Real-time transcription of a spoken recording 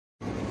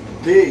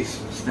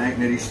Peace. Stank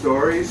Nitty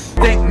Stories.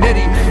 Stank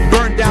Nitty,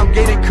 burn down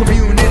gated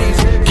communities,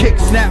 kick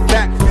snap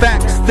back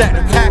facts that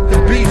attack the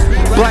beast,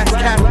 blast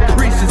Catholic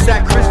priests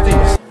at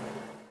Christie's.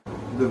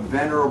 The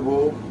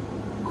venerable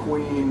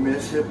Queen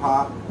Miss Hip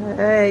Hop.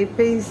 Hey,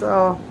 peace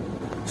all.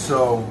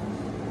 So,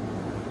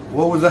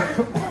 what was that?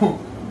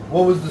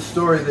 What was the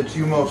story that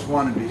you most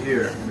wanted to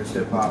hear, Miss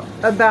Hip Hop?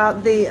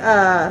 About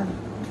the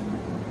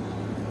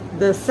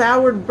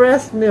soured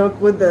breast milk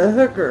with the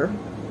hooker.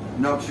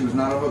 No, she was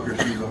not a hooker.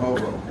 She was a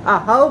hobo. A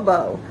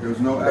hobo. There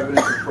was no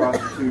evidence of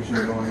prostitution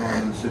going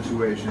on in the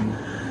situation.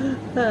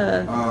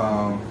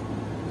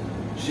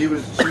 She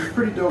was a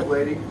pretty dope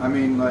lady. I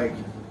mean, like,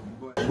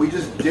 we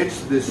just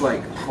ditched this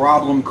like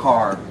problem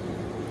car.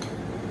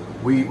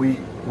 We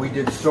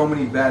did so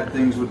many bad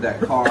things with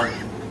that car.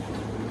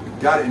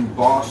 Got it in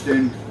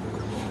Boston.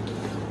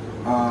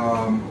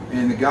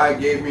 And the guy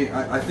gave me,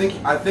 I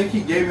think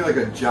he gave me like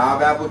a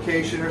job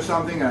application or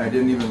something, and I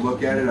didn't even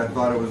look at it. I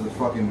thought it was the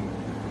fucking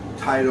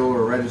title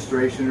or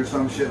registration or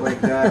some shit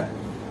like that.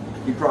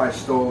 He probably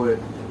stole it.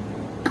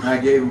 And I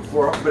gave him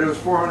but it was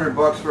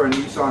 $400 for a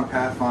Nissan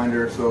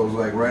Pathfinder, so it was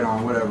like right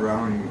on, whatever, I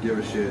don't even give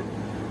a shit.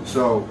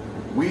 So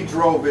we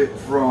drove it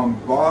from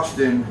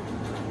Boston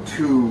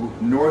to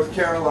North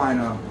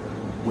Carolina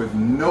with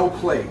no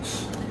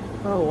plates.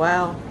 Oh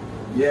wow.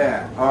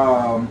 Yeah,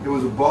 it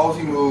was a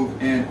ballsy move,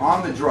 and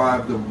on the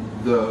drive, the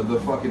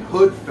fucking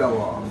hood fell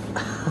off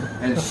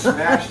and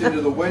smashed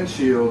into the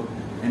windshield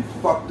and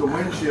fucked the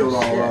windshield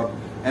all up.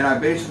 And I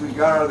basically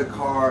got out of the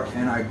car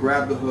and I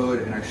grabbed the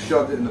hood and I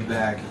shoved it in the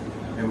back,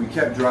 and we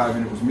kept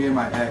driving. It was me and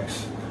my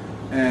ex,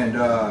 and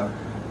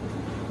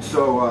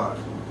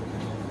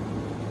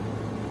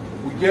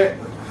we get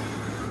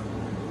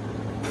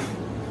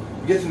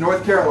to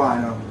North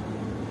Carolina,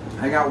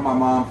 hang out with my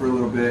mom for a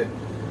little bit.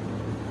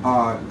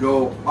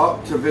 Go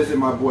up to visit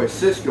my boy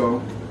Cisco,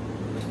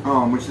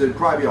 which there'd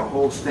probably be a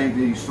whole Stank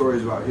Nitty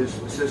Stories about his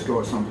Cisco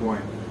at some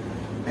point.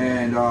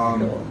 And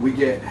we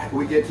get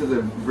to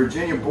the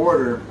Virginia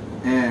border,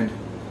 and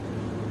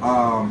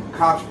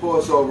cops pull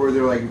us over.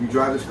 They're like, if you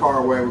drive this car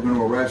away, we're going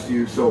to arrest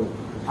you. So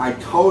I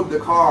towed the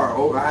car.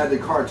 I had the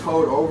car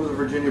towed over the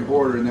Virginia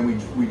border, and then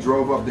we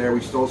drove up there.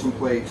 We stole some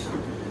plates,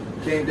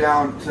 came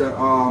down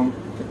to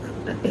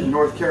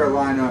North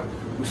Carolina.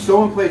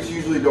 Stolen plates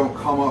usually don't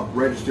come up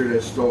registered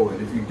as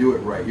stolen if you do it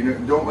right. You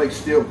don't like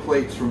steal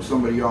plates from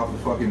somebody off a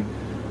fucking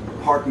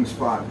parking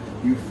spot.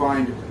 You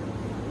find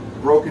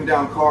broken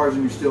down cars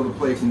and you steal the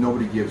plates and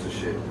nobody gives a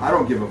shit. I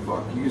don't give a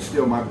fuck. You can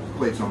steal my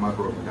plates on my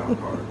broken down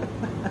car.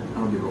 I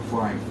don't give a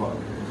flying fuck.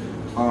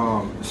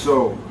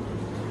 So,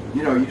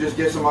 you know, you just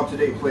get some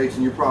up-to-date plates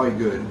and you're probably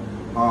good.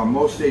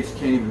 Most states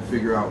can't even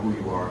figure out who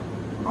you are.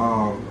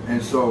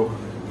 And so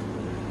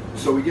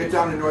we get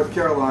down to North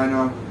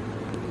Carolina.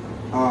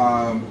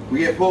 We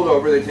get pulled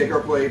over, they take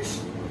our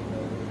plates.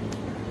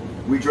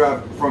 We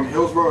drive from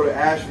Hillsborough to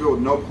Asheville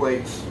with no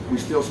plates. We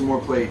steal some more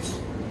plates.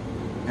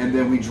 And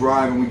then we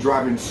drive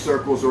in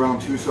circles around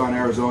Tucson,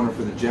 Arizona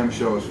for the gem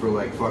shows for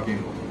like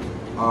fucking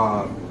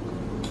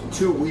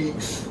 2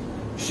 weeks.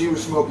 She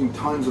was smoking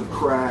tons of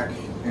crack,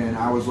 and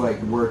I was like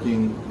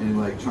working and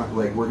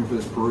working for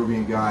this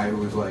Peruvian guy who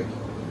was like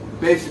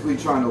basically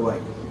trying to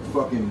like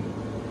fucking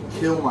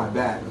kill my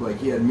back. Like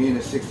he had me and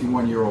a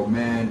 61-year-old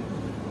man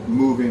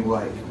moving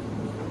like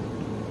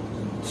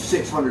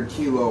 600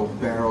 kilo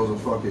barrels of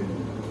fucking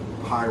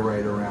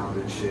pyrite around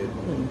and shit,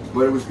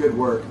 but it was good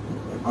work.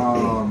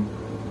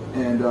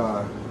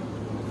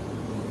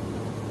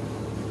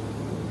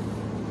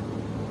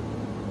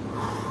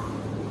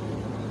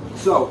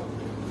 So,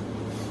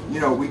 you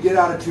know, we get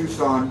out of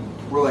Tucson.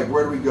 We're like,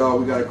 where do we go?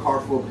 We got a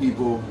car full of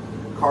people,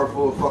 car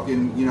full of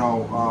fucking, you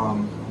know,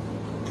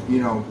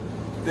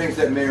 things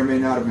that may or may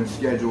not have been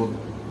scheduled,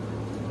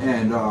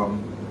 and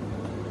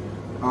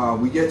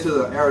we get to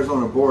the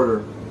Arizona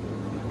border,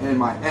 and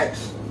my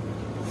ex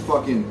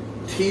fucking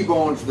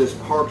T-bones this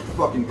parked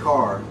fucking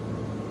car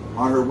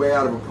on her way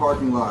out of a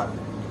parking lot,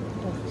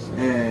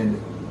 and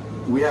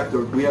we have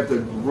to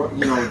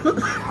you know,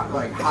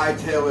 like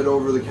hightail it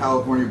over the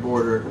California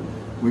border.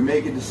 We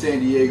make it to San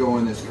Diego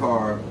in this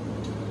car,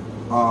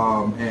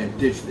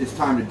 and it's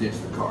time to ditch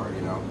the car,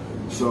 you know.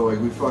 So like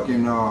we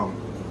fucking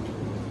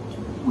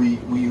we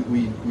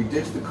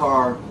ditch the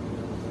car.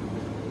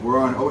 We're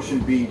on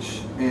Ocean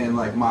Beach, and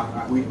like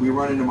we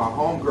run into my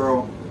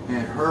homegirl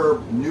and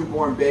her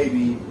newborn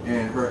baby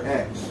and her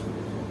ex,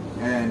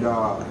 and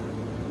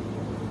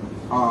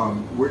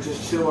we're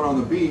just chilling on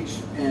the beach,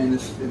 and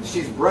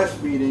she's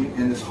breastfeeding,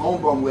 and this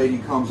homebum lady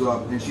comes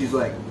up and she's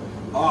like,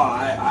 oh,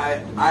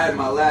 I had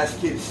my last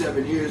kid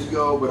 7 years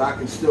ago, but I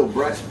can still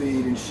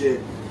breastfeed and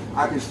shit.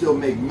 I can still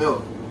make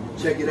milk.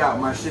 Check it out,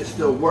 my shit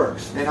still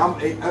works. And I'm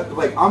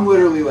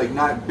literally like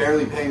not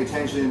barely paying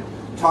attention,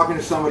 talking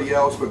to somebody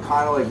else, but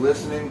kind of like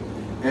listening,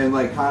 and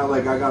like kind of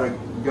like I got an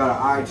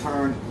eye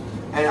turned,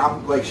 and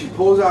I'm like, she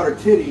pulls out her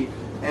titty,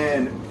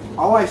 and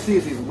all I see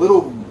is these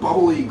little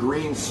bubbly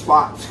green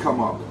spots come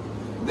up.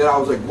 That I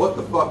was like, what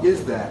the fuck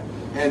is that?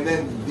 And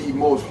then the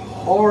most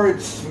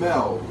horrid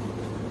smell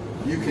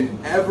you can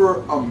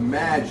ever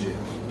imagine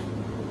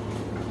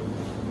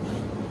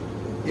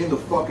in the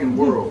fucking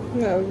world.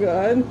 Oh,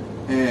 God.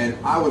 And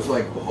I was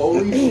like,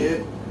 holy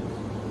shit.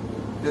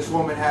 This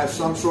woman has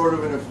some sort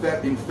of an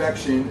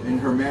infection in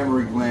her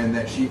mammary gland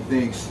that she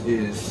thinks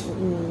is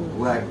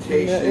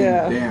lactation.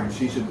 Yeah. Damn,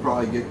 she should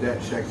probably get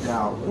that checked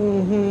out.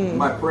 Mm-hmm.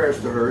 My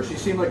prayers to her. She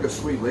seemed like a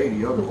sweet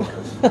lady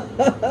otherwise.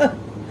 I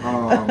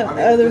mean,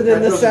 Other than that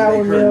the doesn't sour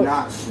make her milk.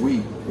 not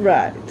sweet.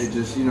 Right. It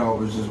just, it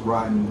was just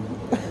rotten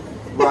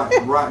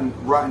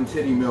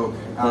titty milk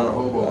out of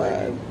Hobo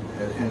lady.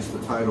 Hence the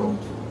title.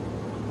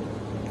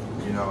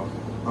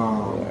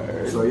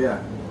 So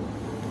yeah.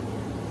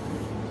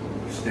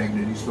 Stank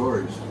Nitty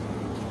Stories.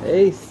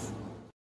 Peace.